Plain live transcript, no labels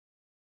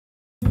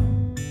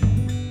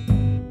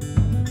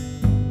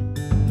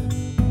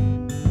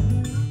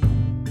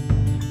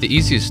The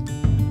easiest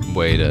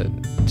way to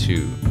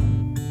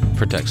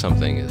protect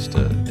something is to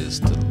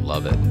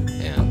love it,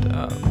 and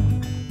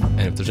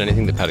if there's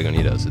anything that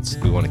Patagonia does,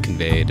 we want to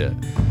convey to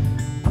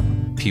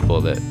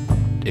people that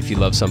if you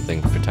love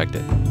something, protect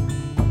it,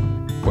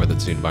 whether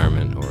it's the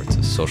environment or it's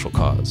a social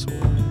cause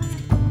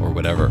or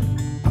whatever.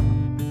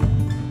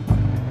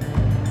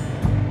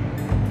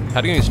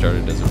 Patagonia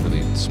started as a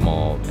really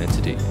small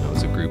entity. It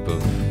was a group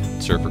of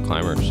surfer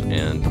climbers,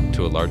 and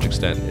to a large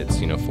extent, it's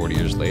 40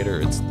 years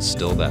later, it's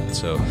still that.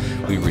 So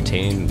we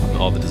retain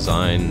all the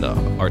design, the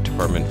art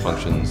department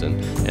functions,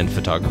 and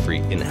photography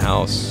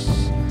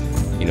in-house.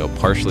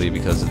 Partially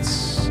because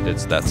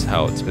that's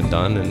how it's been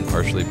done, and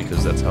partially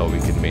because that's how we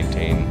can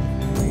maintain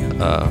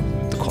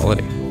the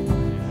quality.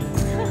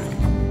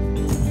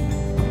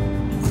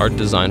 Our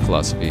design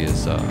philosophy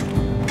is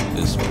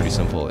pretty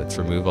simple. It's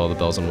remove all the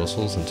bells and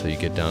whistles until you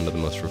get down to the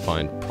most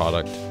refined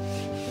product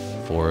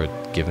for a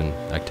given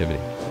activity.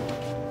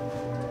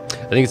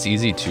 I think it's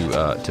easy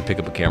to pick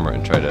up a camera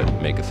and try to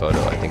make a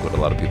photo. I think what a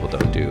lot of people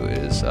don't do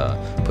is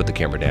put the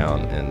camera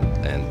down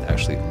and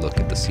actually look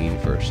at the scene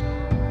first.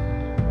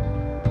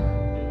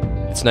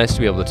 It's nice to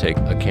be able to take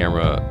a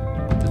camera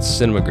that's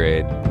cinema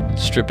grade,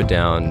 strip it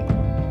down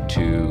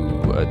to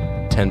a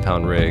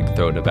 10-pound rig,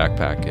 throw it in a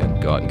backpack,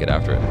 and go out and get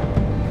after it.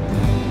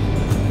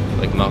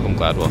 Like Malcolm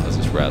Gladwell has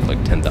this rad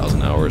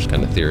 10,000 hours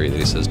kind of theory that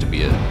he says to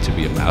be a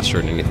master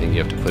in anything,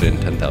 you have to put in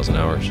 10,000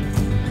 hours.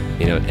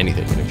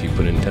 Anything. And if you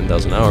put in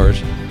 10,000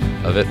 hours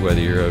of it,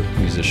 whether you're a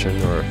musician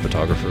or a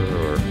photographer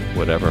or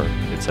whatever,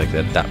 it's like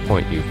at that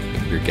point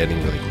you're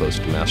getting really close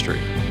to mastery.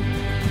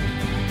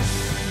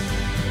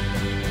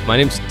 My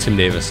name's Tim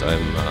Davis.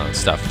 I'm a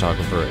staff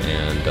photographer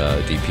and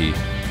DP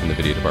in the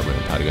video department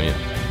at Patagonia.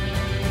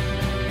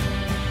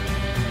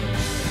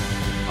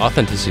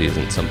 Authenticity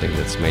isn't something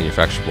that's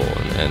manufacturable,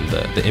 and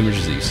the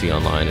images that you see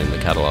online in the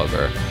catalog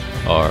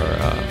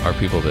are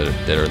people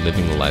that are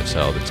living the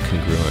lifestyle that's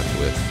congruent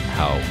with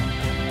how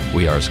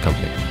we are as a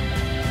company.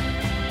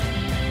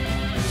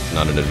 It's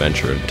not an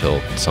adventure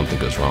until something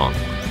goes wrong,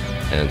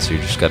 and so you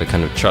just got to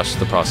kind of trust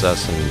the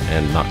process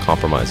and not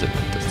compromise it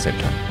at the same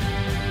time.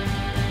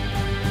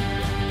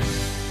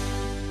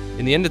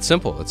 In the end, it's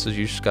simple.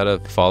 You just got to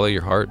follow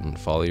your heart and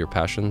follow your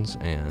passions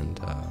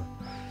and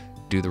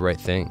do the right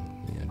thing.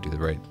 Do the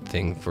right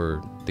thing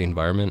for the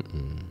environment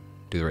and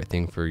do the right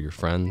thing for your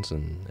friends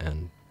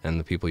and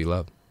the people you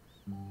love.